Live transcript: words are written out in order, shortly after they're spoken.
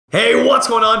Hey, what's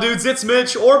going on, dudes? It's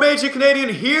Mitch, or Major Canadian,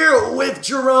 here with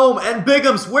Jerome and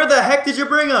Bigums. Where the heck did you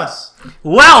bring us?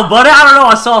 Well, buddy, I don't know.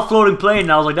 I saw a floating plane,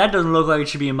 and I was like, that doesn't look like it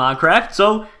should be in Minecraft.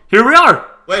 So here we are.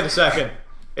 Wait a second.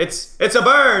 It's a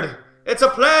bird. It's a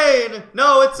plane.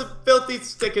 No, it's a filthy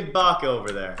sticking baka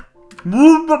over there.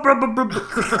 And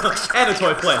a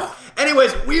toy plane.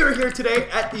 Anyways, we are here today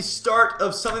at the start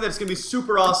of something that's going to be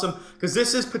super awesome, because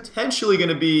this is potentially going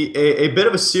to be a bit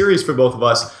of a series for both of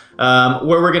us,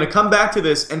 where we're going to come back to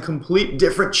this and complete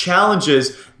different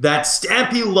challenges that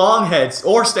StampyLongHead's,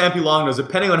 or Stampy Longnose,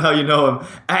 depending on how you know him,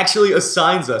 actually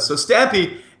assigns us. So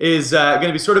Stampy is going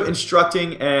to be sort of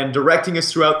instructing and directing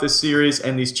us throughout this series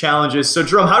and these challenges. So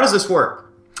Jerome, how does this work?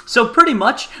 So pretty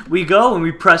much, we go and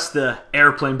we press the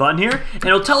airplane button here, and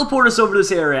it'll teleport us over to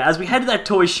this area. As we head to that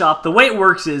toy shop, the way it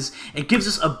works is, it gives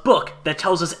us a book that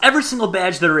tells us every single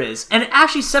badge there is, and it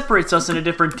actually separates us into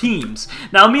different teams.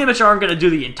 Now, me and Mitch aren't going to do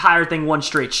the entire thing one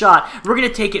straight shot. We're going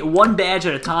to take it one badge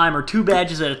at a time, or two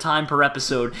badges at a time per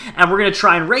episode, and we're going to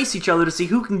try and race each other to see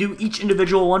who can do each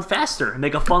individual one faster, and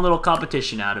make a fun little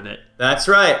competition out of it. That's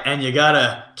right, and you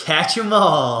gotta catch them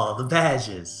all, the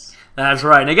badges. That's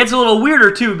right, and it gets a little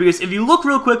weirder too, because if you look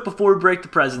real quick before we break the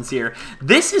presents here,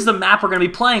 this is the map we're going to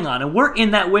be playing on, and we're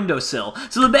in that windowsill.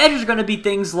 So the badges are going to be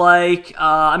things like,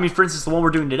 for instance, the one we're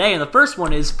doing today, and the first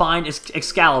one is find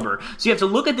Excalibur. So you have to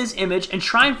look at this image and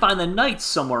try and find the knights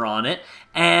somewhere on it,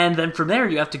 and then from there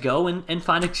you have to go and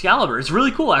find Excalibur. It's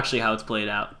really cool, actually, how it's played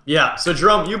out. Yeah, so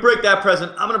Jerome, you break that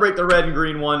present. I'm going to break the red and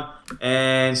green one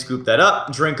and scoop that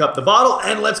up, drink up the bottle,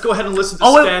 and let's go ahead and listen to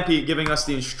Stampy giving us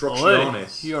the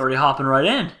instrucciones. You're already hopping right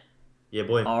in. Yeah,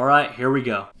 boy. All right, here we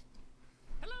go.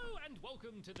 Hello and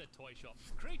welcome to the Toy Shop,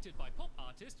 created by pop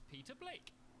artist Peter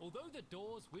Blake. Although the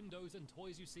doors, windows, and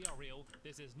toys you see are real,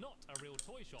 this is not a real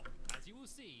toy shop, as you will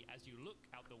see as you look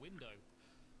out the window.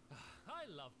 I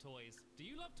love toys. Do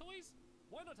you love toys?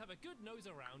 Why not have a good nose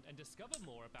around and discover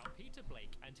more about Peter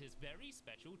Blake and his very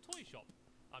special toy shop?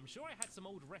 I'm sure I had some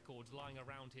old records lying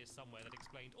around here somewhere that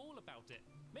explained all about it.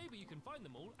 Maybe you can find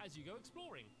them all as you go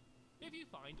exploring. If you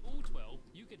find all 12,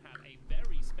 you can have a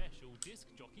very special disc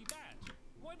jockey badge.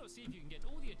 Why not see if you can get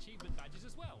all the achievement badges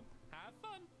as well? Have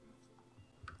fun!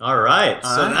 Alright,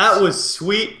 so that was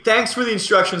sweet. Thanks for the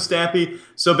instructions, Stampy.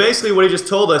 So basically what he just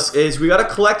told us is we gotta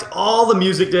collect all the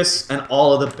music discs and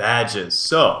all of the badges.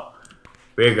 So,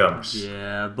 here goes.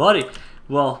 Yeah, buddy.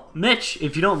 Well, Mitch,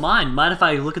 if you don't mind if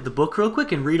I look at the book real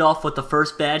quick and read off what the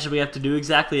first badge that we have to do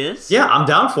exactly is? Yeah, I'm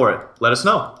down for it. Let us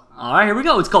know. Alright, here we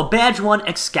go. It's called Badge 1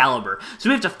 Excalibur. So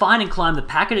we have to find and climb the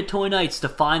packet of toy knights to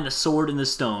find the sword in the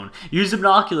stone. Use the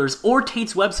binoculars or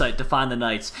Tate's website to find the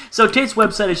knights. So Tate's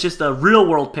website is just a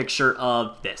real-world picture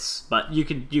of this, but you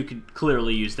can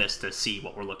clearly use this to see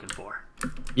what we're looking for.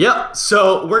 Yep,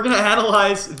 so we're going to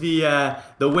analyze the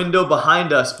window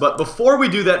behind us, but before we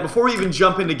do that, before we even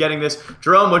jump into getting this,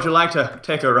 Jerome, would you like to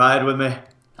take a ride with me?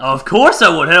 Of course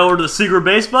I would. Head over to the secret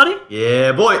base, buddy.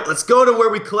 Yeah, boy, let's go to where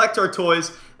we collect our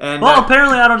toys. And, well,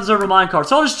 apparently I don't deserve a minecart,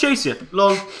 so I'll just chase you.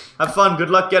 Long, have fun. Good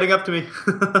luck getting up to me.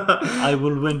 I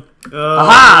will win.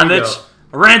 Aha, Mitch!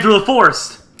 I ran through the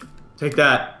forest. Take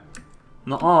that.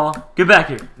 Nuh-uh. Get back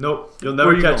here. Nope, you'll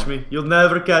never catch me. You'll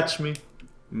never catch me.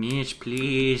 Mitch,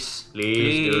 please.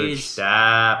 Please, dude,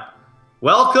 stop.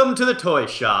 Welcome to the toy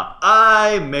shop.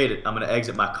 I made it. I'm going to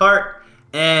exit my cart.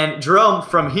 And Jerome,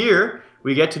 from here,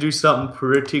 we get to do something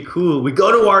pretty cool. We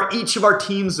go to each of our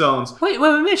team zones. Wait,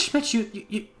 Mitch,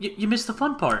 you missed the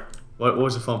fun part. What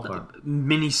was the fun part?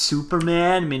 Mini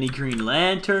Superman, mini Green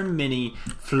Lantern, mini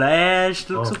Flash.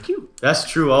 They look so cute. That's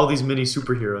true. All these mini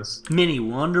superheroes. Mini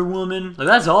Wonder Woman. Like,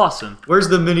 that's awesome. Where's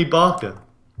the mini Baka?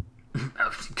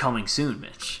 Coming soon,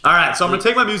 Mitch. All right, so I'm going to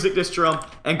take my music disc, Jerome,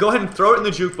 and go ahead and throw it in the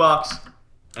jukebox.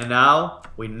 And now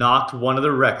we knocked one of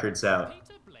the records out.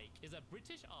 Peter Blake is a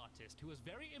British artist who was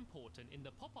very important in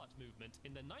the pop art movement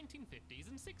in the 1950s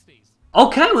and 60s.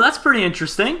 Okay, well that's pretty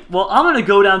interesting. Well, I'm going to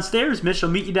go downstairs, Mitch. I'll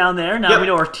meet you down there. Now we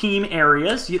know our team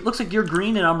areas. It looks like you're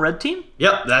green and I'm red team.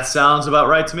 Yep, that sounds about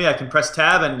right to me. I can press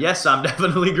tab, and yes, I'm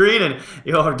definitely green, and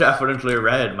you're definitely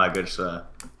red, my good sir.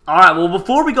 Alright, well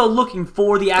before we go looking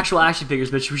for the actual action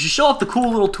figures, Mitch, we should show off the cool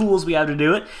little tools we have to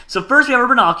do it. So first we have our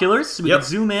binoculars, so we can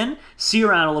zoom in, see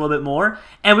around a little bit more.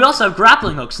 And we also have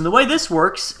grappling hooks, and the way this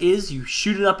works is you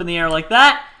shoot it up in the air like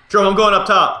that. Jerome, I'm going up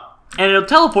top. And it'll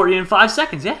teleport you in 5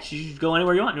 seconds. Yeah, you should go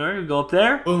anywhere you want. You go up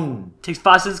there. Boom. Takes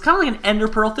 5 seconds. It's kind of like an ender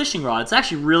pearl fishing rod. It's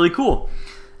actually really cool.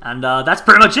 And that's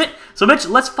pretty much it. So, Mitch,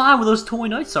 let's find where those toy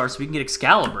knights are so we can get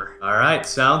Excalibur. All right,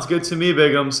 sounds good to me,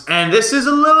 Bigums. And this is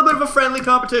a little bit of a friendly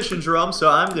competition, Jerome, so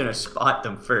I'm going to spot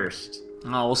them first.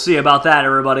 Oh, we'll see about that,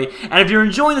 everybody. And if you're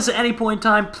enjoying this at any point in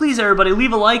time, please, everybody,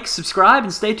 leave a like, subscribe,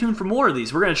 and stay tuned for more of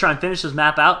these. We're going to try and finish this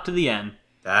map out to the end.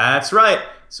 That's right.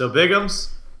 So, Bigums,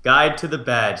 guide to the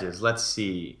badges. Let's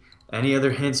see. Any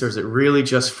other hints, or is it really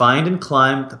just find and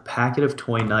climb the packet of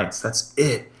toy knights? That's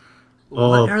it.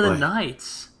 What are the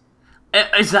knights?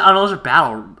 Is that? Oh, those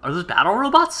are those battle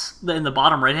robots in the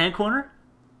bottom right-hand corner?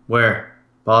 Where?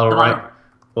 Right.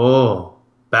 Oh,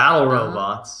 battle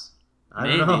robots. I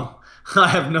don't know. I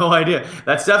have no idea.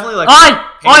 That's definitely like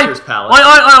Painter's palette.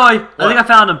 I think I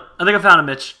found him.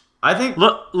 Mitch. I think.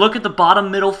 Look at the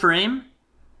bottom middle frame.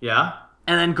 Yeah.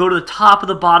 And then go to the top of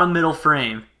the bottom middle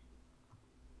frame.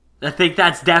 I think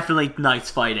that's definitely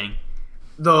knights fighting.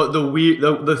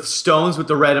 The stones with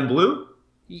the red and blue.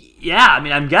 Yeah, I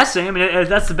mean, I'm guessing. I mean, if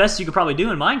that's the best you could probably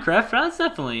do in Minecraft, that's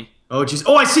definitely. Oh jeez.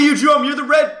 Oh, I see you, Jerome. You're the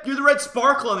red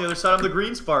sparkle on the other side. I'm the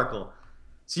green sparkle.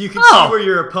 So you can see where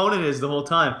your opponent is the whole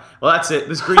time. Well, that's it.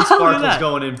 This green sparkle's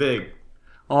going in big.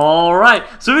 All right.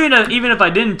 So even if I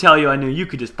didn't tell you, I knew you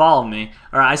could just follow me.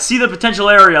 All right. I see the potential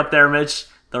area up there, Mitch.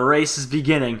 The race is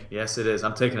beginning. Yes, it is.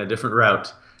 I'm taking a different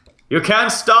route. You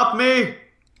can't stop me.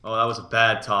 Oh, that was a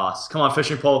bad toss. Come on,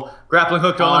 fishing pole. Grappling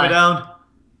hook, don't let me down.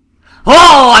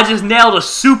 Oh, I just nailed a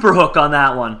super hook on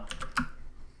that one.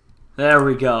 There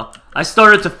we go. I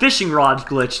started to fishing rod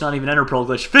glitch, not even ender pearl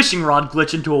glitch. Fishing rod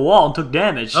glitch into a wall and took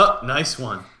damage. Oh, nice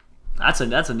one. That's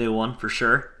a new one for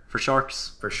sure. For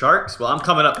sharks. For sharks? Well, I'm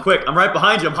coming up quick. I'm right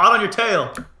behind you. I'm hot on your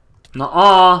tail.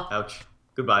 Nuh-uh. Ouch.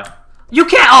 Goodbye. You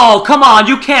can't. Oh, come on.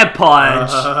 You can't punch.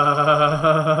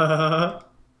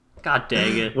 God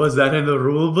dang it. Was that in the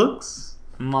rule books?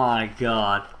 My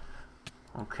God.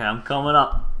 Okay, I'm coming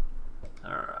up.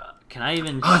 Can I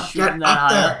even shoot him that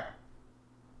high up?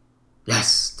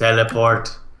 Yes,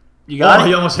 teleport. You got it?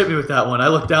 You almost hit me with that one. I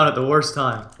looked down at the worst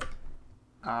time.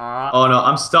 Oh no,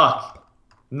 I'm stuck.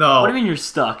 No. What do you mean you're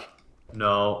stuck?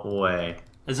 No way.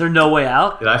 Is there no way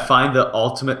out? Did I find the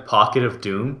ultimate pocket of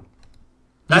doom?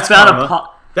 That's you found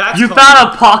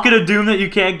found a pocket of doom that you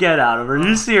can't get out of. Are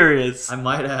you serious? I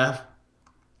might have.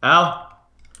 Ow.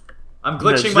 I'm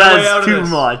glitching my way out of this. That's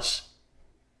too much.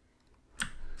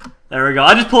 There we go.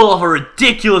 I just pulled off a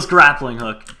ridiculous grappling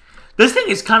hook. This thing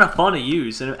is kind of fun to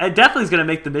use, and it definitely is going to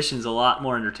make the missions a lot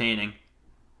more entertaining.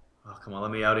 Oh, come on,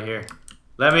 let me out of here.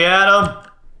 Let me at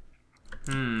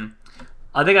him.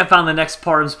 I think I found the next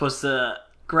part I'm supposed to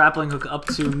grappling hook up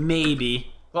to,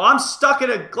 maybe. Well, I'm stuck in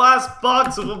a glass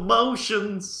box of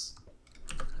emotions.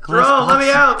 Jerome, let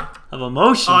me out. Of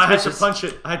emotions? Oh, I had to punch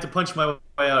it. I had to punch my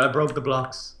way out. I broke the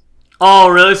blocks. Oh,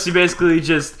 really? So you basically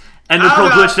just ender pearl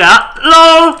glitched out?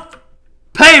 Hello?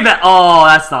 Payback. Oh,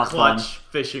 that's not fun. Clutch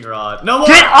fishing rod. No more.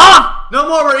 Get off! No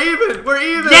more. We're even. We're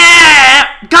even.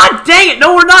 Yeah! God dang it!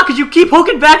 No, we're not, because you keep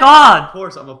hooking back on. Of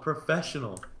course, I'm a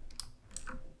professional.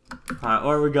 All right,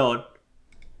 where are we going?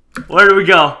 Where do we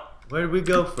go? Where do we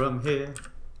go from here?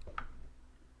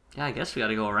 Yeah, I guess we got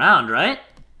to go around, right?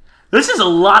 This is a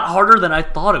lot harder than I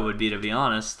thought it would be, to be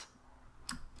honest.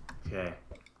 Okay.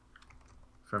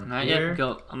 From Not here.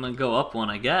 yet. I'm gonna go up one,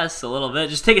 I guess, a little bit.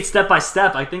 Just take it step by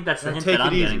step. I think that's the hint that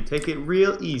I'm getting. Take it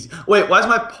real easy. Wait, why is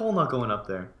my pole not going up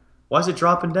there? Why is it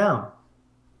dropping down?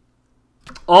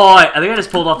 Oh, I think I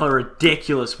just pulled off a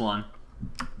ridiculous one.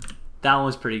 That one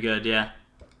was pretty good, yeah.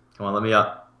 Come on, let me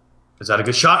up. Is that a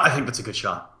good shot? I think that's a good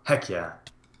shot. Heck yeah.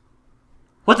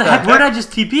 What the heck? Where did I just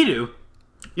TP to?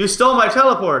 You stole my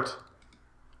teleport.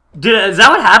 Is that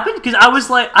what happened? Because I was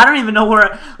like, I don't even know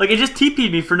where. Like, it just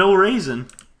TP'd me for no reason.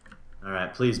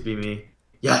 Alright, please be me.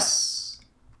 Yes!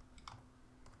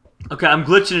 Okay, I'm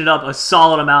glitching it up a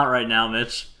solid amount right now,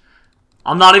 Mitch.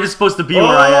 I'm not even supposed to be where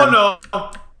I am. Oh,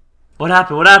 no! What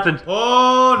happened? What happened?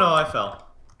 Oh, no, I fell.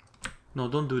 No,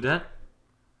 don't do that.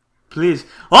 Please.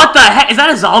 What the heck? Is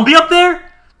that a zombie up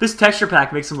there? This texture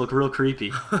pack makes him look real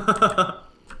creepy.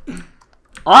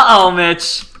 Uh-oh,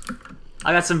 Mitch.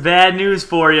 I got some bad news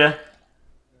for you.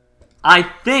 I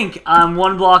think I'm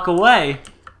one block away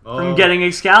from getting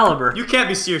Excalibur. You can't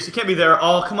be serious. You can't be there.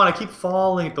 Oh, come on. I keep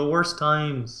falling at the worst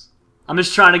times. I'm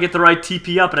just trying to get the right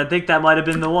TP up, and I think that might have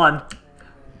been the one.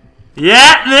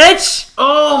 Yeah, Mitch!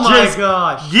 Oh my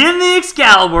gosh. Give me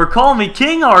Excalibur. Call me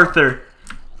King Arthur.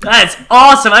 That's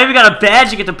awesome. I even got a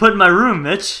badge I get to put in my room,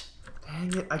 Mitch.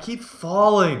 Dang it. I keep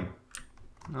falling.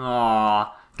 Aww.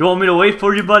 Do you want me to wait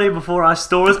for you, buddy, before I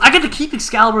store this? I get to keep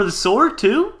Excalibur the sword,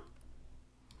 too?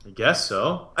 I guess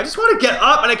so. I just want to get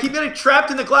up, and I keep getting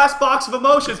trapped in the glass box of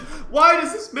emotions. Why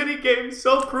does this minigame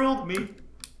so cruel to me?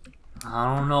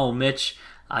 I don't know, Mitch.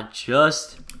 I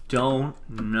just don't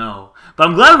know. But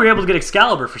I'm glad we were able to get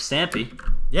Excalibur for Stampy.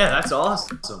 Yeah, that's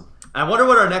awesome. I wonder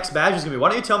what our next badge is going to be. Why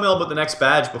don't you tell me all about the next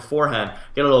badge beforehand?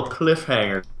 Get a little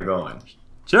cliffhanger going.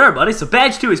 Sure, buddy. So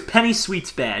badge 2 is Penny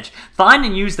Sweets badge. Find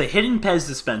and use the hidden Pez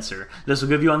dispenser. This will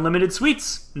give you unlimited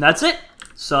sweets. And that's it.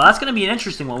 So that's going to be an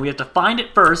interesting one. We have to find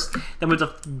it first, then we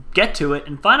have to get to it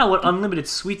and find out what unlimited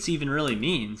sweets even really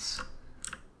means.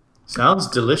 Sounds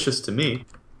delicious to me.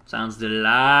 Sounds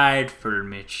delightful,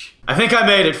 Mitch. I think I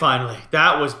made it finally.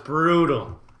 That was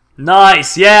brutal.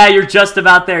 Nice. Yeah, you're just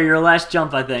about there. Your last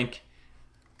jump, I think.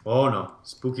 Oh no,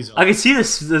 spooky zombie. I can see the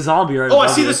zombie right Oh, I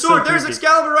above see you. the It's sword. so There's creepy.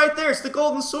 Excalibur right there. It's the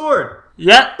golden sword.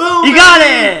 Yep. Boom! You got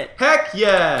baby! it. Heck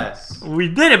yes. We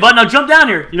did it, but now jump down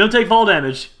here. You don't take fall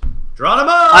damage.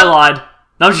 Geronimo! I lied.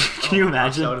 No, can you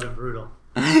imagine? That would have been brutal.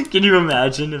 Can you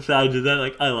imagine if I did that?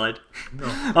 Like, I lied. No.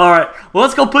 Alright, well,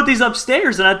 let's go put these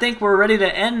upstairs, and I think we're ready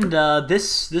to end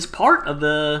this part of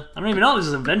the, I don't even know, this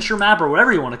is adventure map or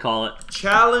whatever you want to call it.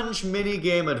 Challenge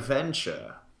minigame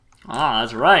adventure. Ah,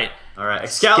 that's right. Alright,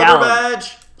 Excalibur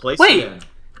badge. Place it Wait, in.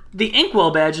 the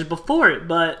Inkwell badge is before it,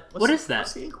 but what is that?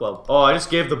 What's the inkwell? Oh, I just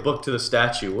gave the book to the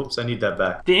statue. Whoops, I need that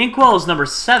back. The Inkwell is number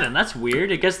 7. That's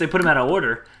weird. I guess they put them out of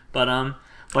order.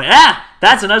 But yeah,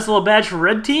 that's a nice little badge for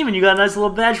red team, and you got a nice little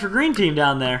badge for green team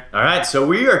down there. Alright, so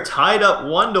we are tied up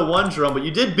 1-1, Jerome, but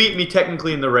you did beat me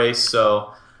technically in the race,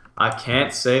 so I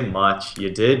can't say much. You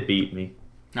did beat me.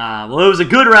 Well, it was a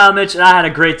good round, Mitch, and I had a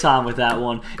great time with that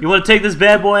one. You want to take this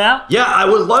bad boy out? Yeah, I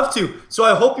would love to. So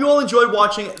I hope you all enjoyed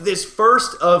watching this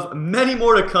first of many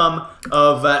more to come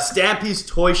of Stampy's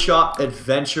Toy Shop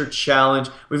Adventure Challenge.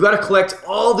 We've got to collect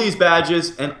all these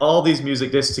badges and all these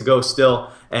music discs to go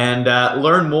still and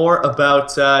learn more about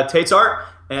Tate's art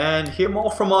and hear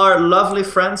more from our lovely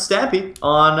friend Stampy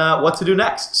on what to do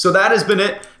next. So that has been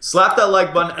it. Slap that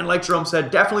like button, and like Jerome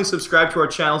said, definitely subscribe to our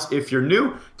channels if you're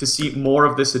new to see more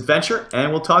of this adventure,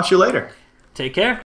 and we'll talk to you later. Take care.